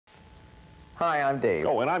Hi, I'm Dave.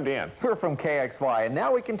 Oh, and I'm Dan. We're from KXY, and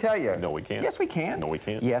now we can tell you. No, we can't. Yes, we can. No, we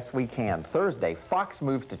can't. Yes, we can. Thursday, Fox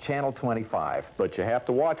moves to Channel 25. But you have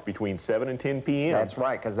to watch between 7 and 10 p.m. That's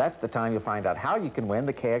right, because that's the time you'll find out how you can win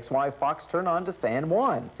the KXY Fox Turn On to San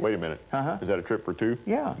Juan. Wait a minute. Is that a trip for two?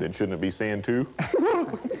 Yeah. Then shouldn't it be San 2?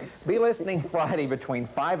 Be listening Friday between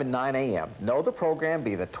 5 and 9 a.m. Know the program,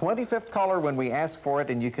 be the 25th caller when we ask for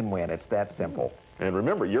it, and you can win. It's that simple. And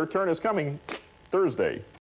remember, your turn is coming Thursday.